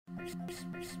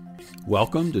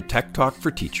Welcome to Tech Talk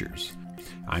for Teachers.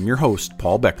 I'm your host,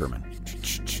 Paul Beckerman.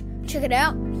 Check it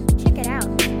out. Check it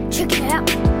out. Check it out.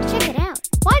 Check it out.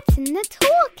 What's in the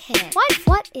toolkit?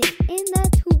 What is in the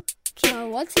toolkit?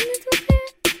 What's in the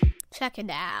toolkit? Check it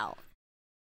out.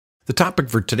 The topic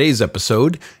for today's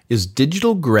episode is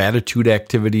digital gratitude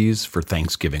activities for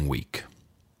Thanksgiving week.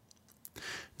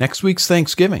 Next week's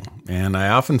Thanksgiving, and I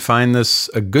often find this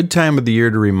a good time of the year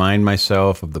to remind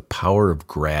myself of the power of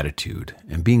gratitude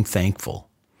and being thankful.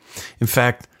 In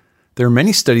fact, there are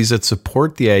many studies that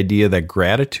support the idea that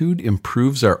gratitude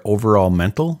improves our overall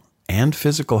mental and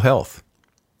physical health.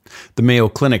 The Mayo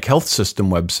Clinic Health System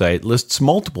website lists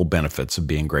multiple benefits of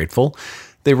being grateful.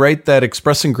 They write that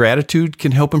expressing gratitude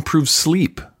can help improve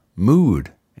sleep,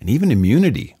 mood, and even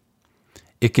immunity.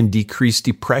 It can decrease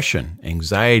depression,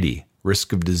 anxiety,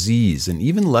 risk of disease, and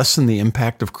even lessen the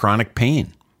impact of chronic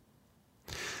pain.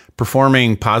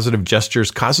 Performing positive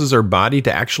gestures causes our body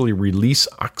to actually release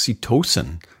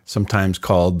oxytocin, sometimes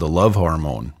called the love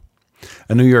hormone.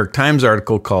 A New York Times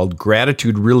article called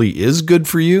 "Gratitude Really Is Good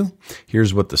for You?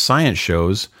 Here's What the Science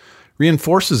Shows"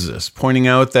 reinforces this, pointing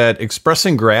out that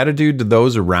expressing gratitude to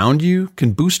those around you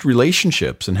can boost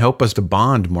relationships and help us to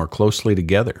bond more closely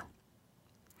together.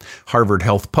 Harvard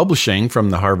Health Publishing from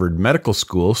the Harvard Medical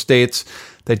School states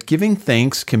that giving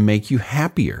thanks can make you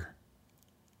happier.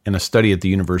 And a study at the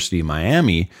University of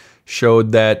Miami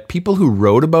showed that people who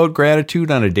wrote about gratitude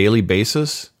on a daily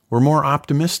basis were more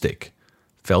optimistic,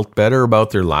 felt better about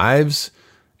their lives,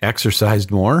 exercised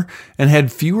more, and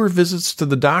had fewer visits to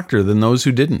the doctor than those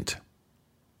who didn't.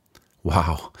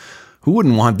 Wow, who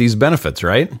wouldn't want these benefits,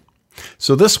 right?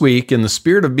 So this week, in the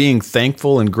spirit of being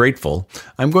thankful and grateful,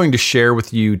 I'm going to share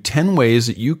with you 10 ways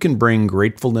that you can bring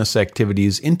gratefulness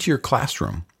activities into your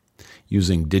classroom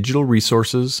using digital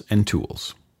resources and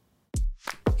tools.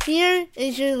 Here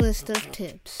is your list of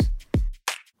tips.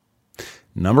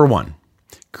 Number 1,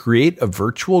 create a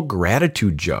virtual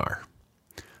gratitude jar.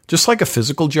 Just like a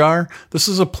physical jar, this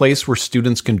is a place where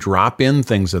students can drop in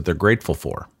things that they're grateful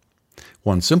for.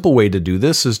 One simple way to do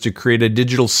this is to create a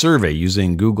digital survey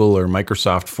using Google or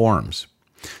Microsoft Forms.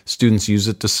 Students use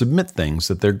it to submit things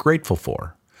that they're grateful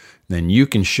for. Then you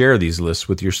can share these lists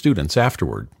with your students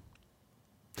afterward.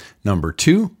 Number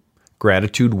 2,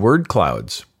 gratitude word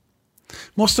clouds.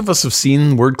 Most of us have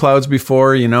seen word clouds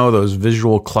before, those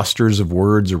visual clusters of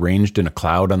words arranged in a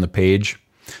cloud on the page.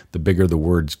 The bigger the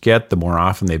words get, the more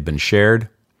often they've been shared.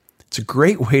 It's a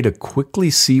great way to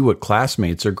quickly see what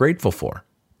classmates are grateful for.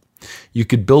 You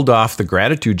could build off the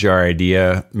gratitude jar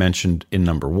idea mentioned in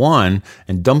number 1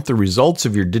 and dump the results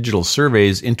of your digital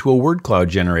surveys into a word cloud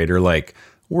generator like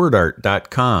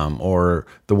wordart.com or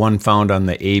the one found on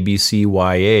the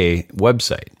ABCYA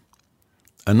website.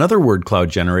 Another word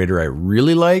cloud generator I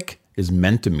really like is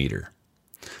Mentimeter.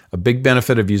 A big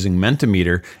benefit of using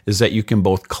Mentimeter is that you can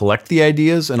both collect the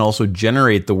ideas and also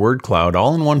generate the word cloud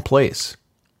all in one place.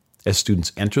 As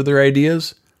students enter their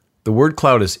ideas, the word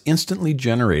cloud is instantly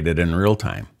generated in real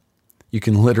time. You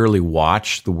can literally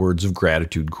watch the words of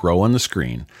gratitude grow on the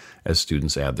screen as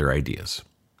students add their ideas.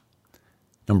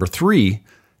 Number 3,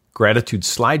 gratitude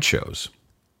slideshows.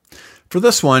 For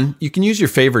this one, you can use your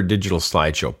favorite digital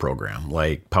slideshow program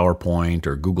like PowerPoint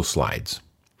or Google Slides.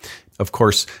 Of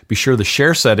course, be sure the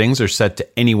share settings are set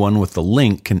to anyone with the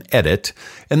link can edit,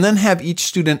 and then have each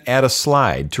student add a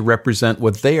slide to represent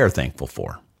what they are thankful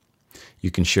for. You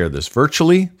can share this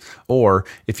virtually, or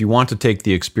if you want to take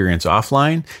the experience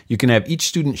offline, you can have each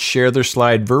student share their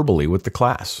slide verbally with the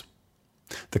class.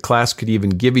 The class could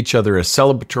even give each other a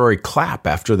celebratory clap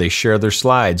after they share their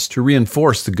slides to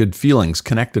reinforce the good feelings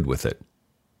connected with it.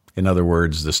 In other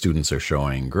words, the students are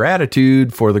showing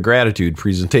gratitude for the gratitude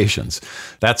presentations.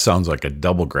 That sounds like a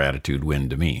double gratitude win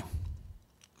to me.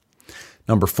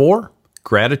 Number 4,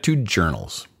 gratitude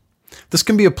journals. This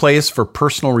can be a place for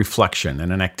personal reflection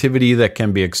and an activity that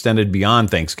can be extended beyond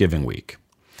Thanksgiving week.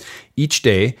 Each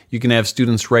day, you can have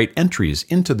students write entries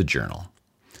into the journal.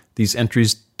 These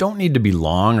entries don't need to be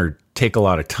long or take a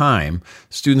lot of time.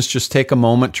 Students just take a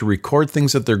moment to record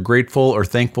things that they're grateful or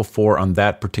thankful for on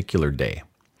that particular day.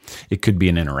 It could be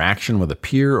an interaction with a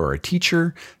peer or a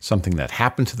teacher, something that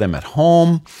happened to them at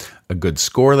home, a good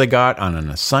score they got on an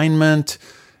assignment,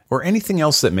 or anything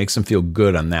else that makes them feel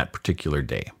good on that particular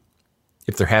day.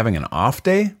 If they're having an off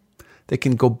day, they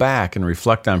can go back and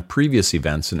reflect on previous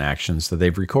events and actions that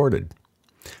they've recorded.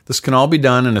 This can all be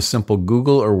done in a simple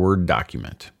Google or Word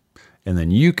document, and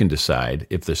then you can decide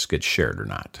if this gets shared or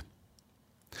not.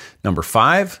 Number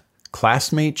 5,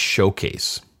 classmate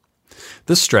showcase.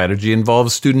 This strategy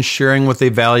involves students sharing what they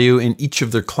value in each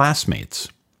of their classmates.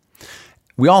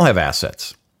 We all have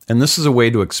assets, and this is a way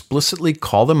to explicitly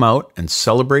call them out and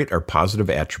celebrate our positive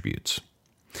attributes.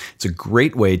 It's a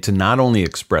great way to not only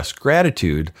express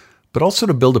gratitude, but also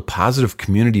to build a positive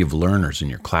community of learners in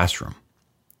your classroom.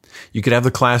 You could have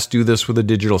the class do this with a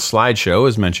digital slideshow,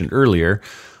 as mentioned earlier,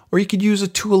 or you could use a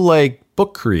tool like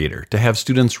Book Creator to have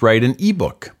students write an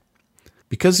ebook.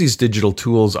 Because these digital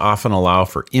tools often allow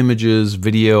for images,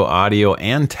 video, audio,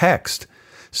 and text,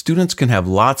 students can have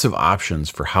lots of options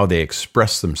for how they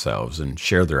express themselves and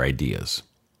share their ideas.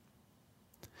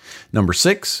 Number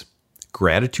 6,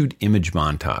 gratitude image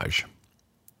montage.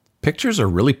 Pictures are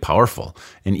really powerful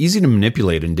and easy to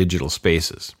manipulate in digital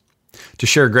spaces. To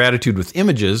share gratitude with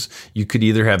images, you could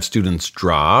either have students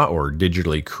draw or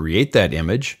digitally create that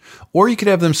image, or you could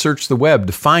have them search the web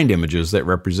to find images that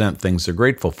represent things they're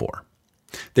grateful for.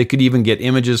 They could even get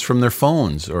images from their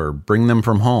phones or bring them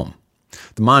from home.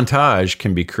 The montage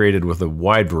can be created with a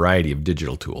wide variety of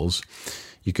digital tools.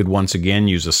 You could once again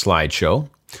use a slideshow,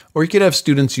 or you could have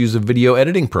students use a video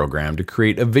editing program to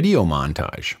create a video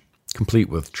montage, complete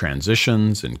with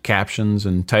transitions and captions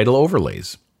and title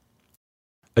overlays.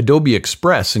 Adobe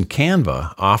Express and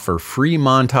Canva offer free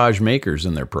montage makers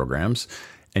in their programs,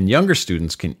 and younger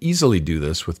students can easily do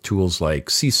this with tools like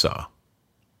Seesaw.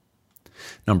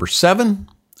 Number 7,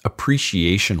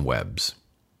 appreciation webs.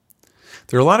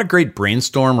 There are a lot of great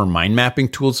brainstorm or mind mapping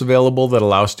tools available that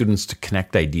allow students to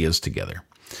connect ideas together.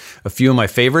 A few of my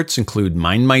favorites include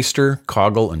MindMeister,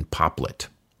 Coggle, and Poplet.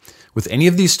 With any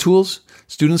of these tools,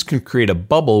 students can create a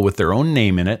bubble with their own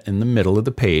name in it in the middle of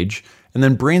the page, and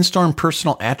then brainstorm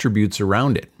personal attributes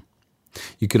around it.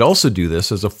 You could also do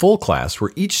this as a full class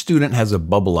where each student has a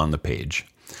bubble on the page.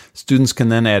 Students can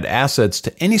then add assets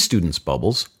to any student's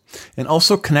bubbles, and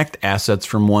also connect assets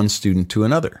from one student to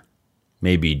another.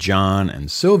 Maybe John and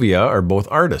Sylvia are both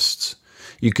artists.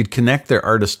 You could connect their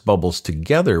artist bubbles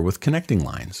together with connecting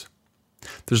lines.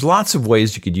 There's lots of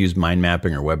ways you could use mind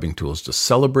mapping or webbing tools to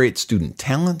celebrate student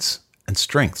talents and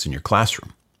strengths in your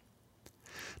classroom.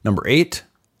 Number 8,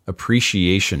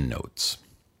 appreciation notes.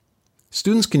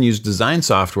 Students can use design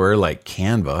software like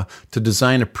Canva to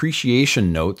design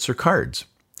appreciation notes or cards.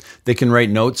 They can write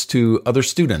notes to other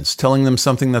students, telling them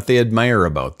something that they admire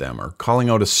about them or calling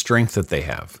out a strength that they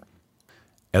have.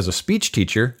 As a speech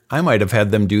teacher, I might have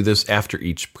had them do this after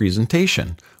each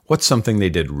presentation. What's something they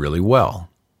did really well?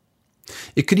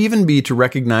 It could even be to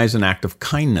recognize an act of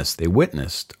kindness they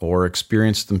witnessed or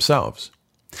experienced themselves.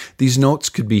 These notes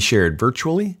could be shared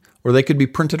virtually, or they could be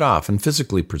printed off and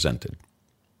physically presented.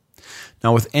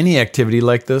 Now, with any activity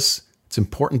like this, it's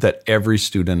important that every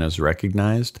student is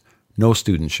recognized. No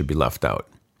student should be left out.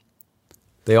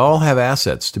 They all have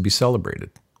assets to be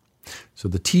celebrated. So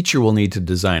the teacher will need to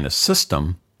design a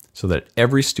system so that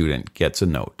every student gets a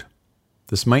note.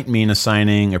 This might mean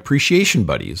assigning appreciation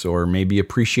buddies or maybe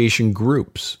appreciation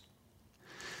groups.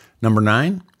 Number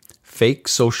 9, fake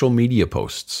social media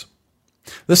posts.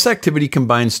 This activity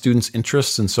combines students'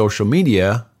 interests in social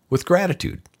media with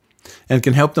gratitude and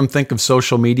can help them think of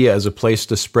social media as a place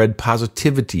to spread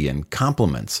positivity and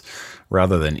compliments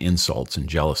rather than insults and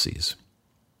jealousies.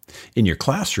 In your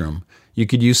classroom, you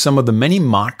could use some of the many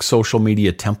mock social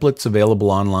media templates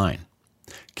available online.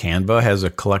 Canva has a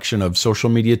collection of social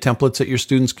media templates that your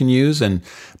students can use, and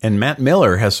Matt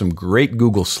Miller has some great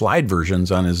Google Slide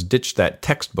versions on his Ditch That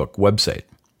Textbook website.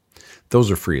 Those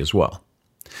are free as well.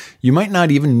 You might not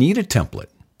even need a template.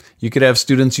 You could have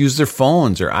students use their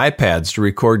phones or iPads to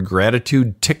record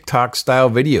gratitude TikTok-style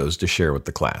videos to share with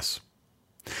the class.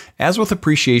 As with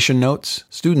appreciation notes,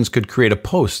 students could create a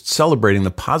post celebrating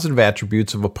the positive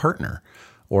attributes of a partner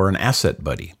or an asset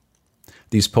buddy.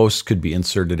 These posts could be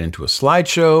inserted into a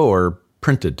slideshow or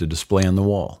printed to display on the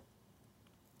wall.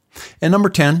 And number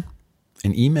 10,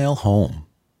 an email home.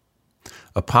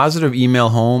 A positive email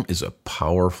home is a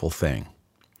powerful thing.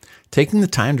 Taking the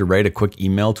time to write a quick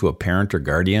email to a parent or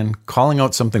guardian, calling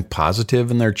out something positive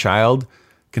in their child,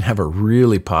 can have a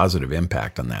really positive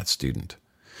impact on that student.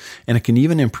 And it can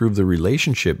even improve the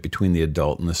relationship between the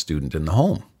adult and the student in the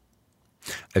home.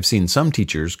 I've seen some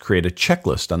teachers create a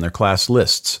checklist on their class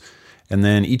lists, and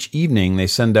then each evening they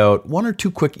send out 1 or 2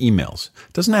 quick emails.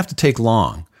 It doesn't have to take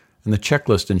long, and the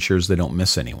checklist ensures they don't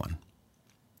miss anyone.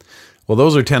 Well,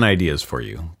 those are 10 ideas for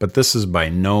you, but this is by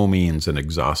no means an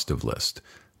exhaustive list.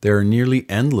 There are nearly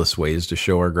endless ways to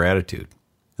show our gratitude,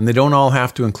 and they don't all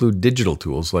have to include digital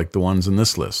tools like the ones in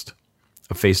this list.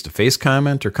 A face-to-face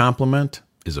comment or compliment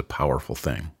is a powerful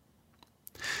thing.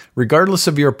 Regardless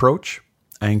of your approach,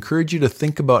 I encourage you to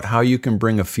think about how you can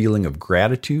bring a feeling of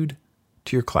gratitude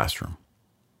to your classroom.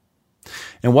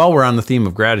 And while we're on the theme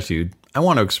of gratitude, I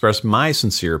want to express my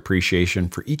sincere appreciation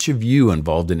for each of you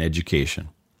involved in education.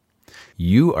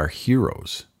 You are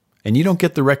heroes, and you don't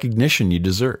get the recognition you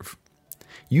deserve.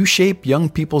 You shape young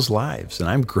people's lives, and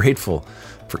I'm grateful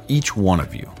for each one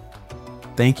of you.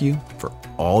 Thank you for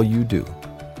all you do.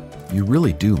 You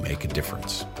really do make a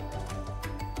difference.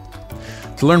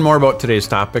 To learn more about today's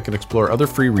topic and explore other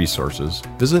free resources,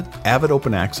 visit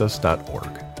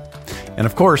avidopenaccess.org. And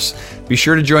of course, be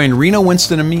sure to join Rena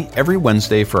Winston and me every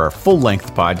Wednesday for our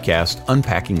full-length podcast,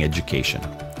 Unpacking Education,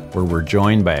 where we're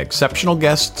joined by exceptional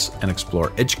guests and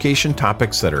explore education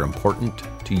topics that are important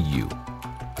to you.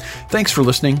 Thanks for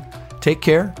listening, take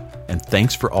care, and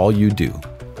thanks for all you do.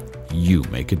 You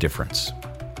make a difference.